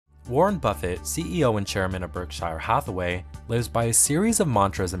Warren Buffett, CEO and chairman of Berkshire Hathaway, lives by a series of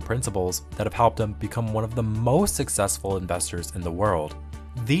mantras and principles that have helped him become one of the most successful investors in the world.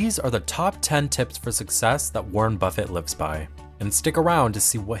 These are the top 10 tips for success that Warren Buffett lives by. And stick around to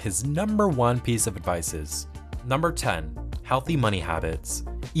see what his number one piece of advice is. Number 10. Healthy money habits.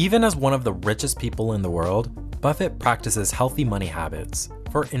 Even as one of the richest people in the world, Buffett practices healthy money habits.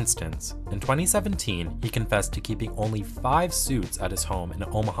 For instance, in 2017, he confessed to keeping only 5 suits at his home in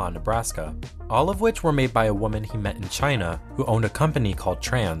Omaha, Nebraska, all of which were made by a woman he met in China who owned a company called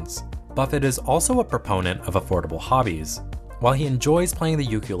Trans. Buffett is also a proponent of affordable hobbies. While he enjoys playing the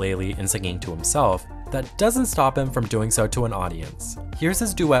ukulele and singing to himself, that doesn't stop him from doing so to an audience. Here's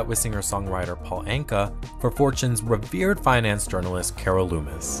his duet with singer-songwriter Paul Anka for Fortune's revered finance journalist Carol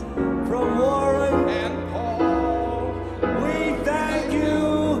Loomis. From Warren and Paul, we thank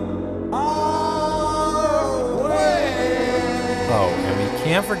you our way. Oh, and we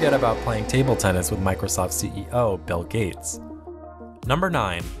can't forget about playing table tennis with Microsoft CEO Bill Gates. Number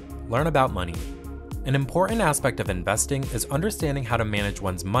 9. Learn about money. An important aspect of investing is understanding how to manage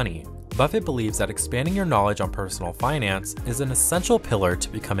one's money. Buffett believes that expanding your knowledge on personal finance is an essential pillar to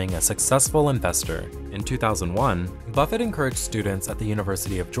becoming a successful investor. In 2001, Buffett encouraged students at the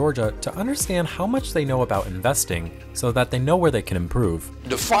University of Georgia to understand how much they know about investing so that they know where they can improve.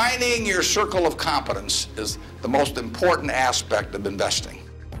 Defining your circle of competence is the most important aspect of investing.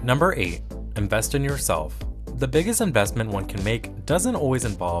 Number 8. Invest in yourself. The biggest investment one can make doesn't always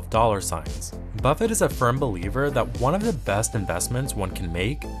involve dollar signs. Buffett is a firm believer that one of the best investments one can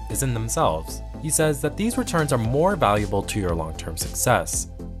make is in themselves. He says that these returns are more valuable to your long-term success.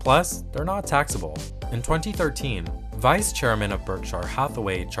 Plus, they're not taxable. In 2013, Vice Chairman of Berkshire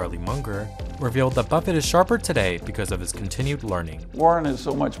Hathaway, Charlie Munger, revealed that Buffett is sharper today because of his continued learning. Warren is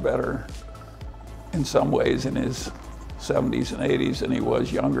so much better in some ways in his 70s and 80s than he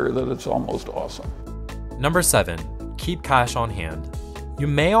was younger that it's almost awesome. Number 7. Keep cash on hand. You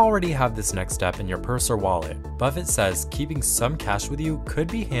may already have this next step in your purse or wallet. Buffett says keeping some cash with you could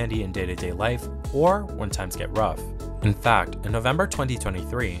be handy in day-to-day life or when times get rough. In fact, in November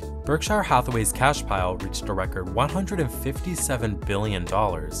 2023, Berkshire Hathaway's cash pile reached a record $157 billion.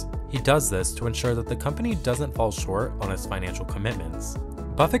 He does this to ensure that the company doesn't fall short on its financial commitments.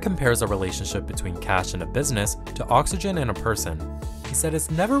 Buffett compares a relationship between cash and a business to oxygen in a person. He said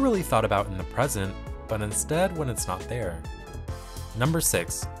it's never really thought about in the present, but instead when it's not there. Number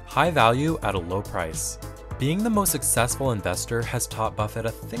 6. High value at a low price. Being the most successful investor has taught Buffett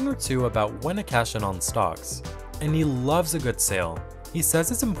a thing or two about when to cash in on stocks. And he loves a good sale. He says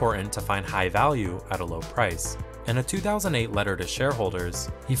it's important to find high value at a low price. In a 2008 letter to shareholders,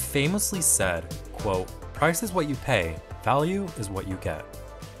 he famously said, quote, "Price is what you pay, value is what you get."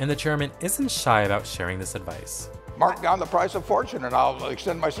 And the chairman isn't shy about sharing this advice. Mark down the price of Fortune and I'll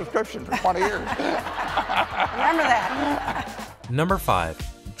extend my subscription for 20 years. Remember that. Number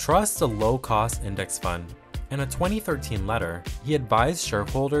 5. Trust a low-cost index fund. In a 2013 letter, he advised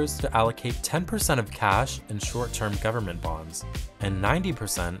shareholders to allocate 10% of cash in short-term government bonds and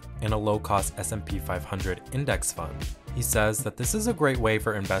 90% in a low-cost S&P 500 index fund. He says that this is a great way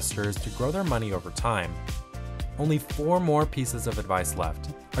for investors to grow their money over time. Only 4 more pieces of advice left.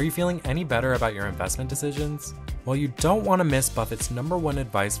 Are you feeling any better about your investment decisions? Well, you don't want to miss Buffett's number 1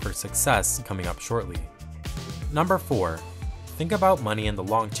 advice for success coming up shortly. Number 4. Think about money in the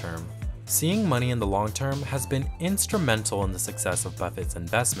long term. Seeing money in the long term has been instrumental in the success of Buffett's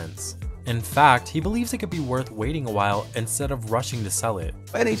investments. In fact, he believes it could be worth waiting a while instead of rushing to sell it.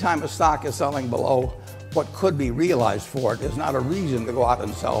 Anytime a stock is selling below what could be realized for it is not a reason to go out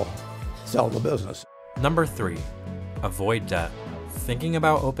and sell the business. Number 3. Avoid debt. Thinking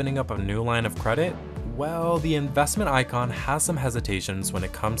about opening up a new line of credit? Well, the investment icon has some hesitations when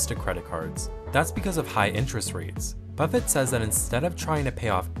it comes to credit cards. That's because of high interest rates. Buffett says that instead of trying to pay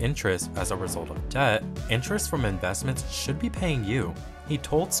off interest as a result of debt, interest from investments should be paying you. He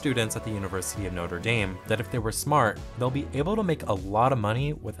told students at the University of Notre Dame that if they were smart, they'll be able to make a lot of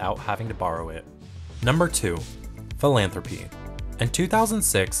money without having to borrow it. Number 2. Philanthropy. In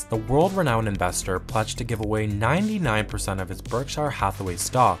 2006, the world-renowned investor pledged to give away 99% of his Berkshire Hathaway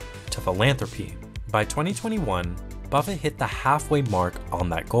stock to philanthropy. By 2021, Buffett hit the halfway mark on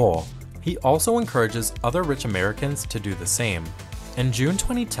that goal. He also encourages other rich Americans to do the same. In June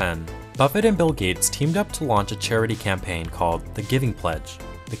 2010, Buffett and Bill Gates teamed up to launch a charity campaign called the Giving Pledge.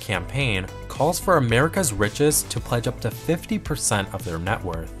 The campaign calls for America's richest to pledge up to 50% of their net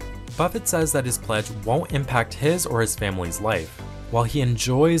worth. Buffett says that his pledge won't impact his or his family's life. While he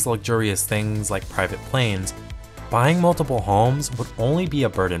enjoys luxurious things like private planes, buying multiple homes would only be a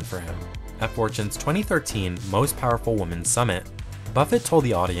burden for him. At Fortune's 2013 Most Powerful Women Summit, Buffett told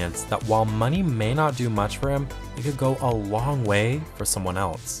the audience that while money may not do much for him, it could go a long way for someone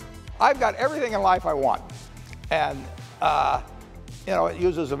else. I've got everything in life I want, and it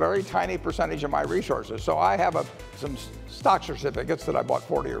uses a very tiny percentage of my resources. So I have some stock certificates that I bought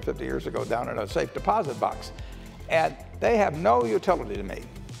 40 or 50 years ago down in a safe deposit box, and they have no utility to me.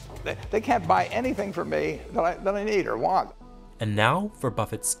 They can't buy anything for me that I need or want. And now for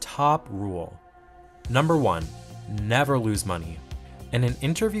Buffett's top rule. Number 1, never lose money. In an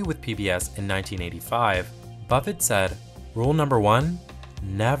interview with PBS in 1985, Buffett said, "Rule number 1,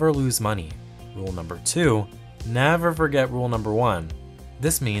 never lose money. Rule number 2, never forget rule number 1.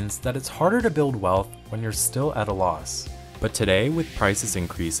 This means that it's harder to build wealth when you're still at a loss." But today, with prices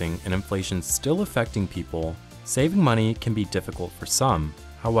increasing and inflation still affecting people, saving money can be difficult for some.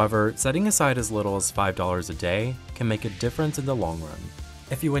 However, setting aside as little as $5 a day can make a difference in the long run.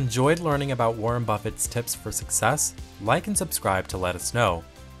 If you enjoyed learning about Warren Buffett's tips for success, like and subscribe to let us know.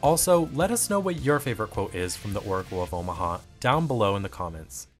 Also, let us know what your favorite quote is from the Oracle of Omaha down below in the comments.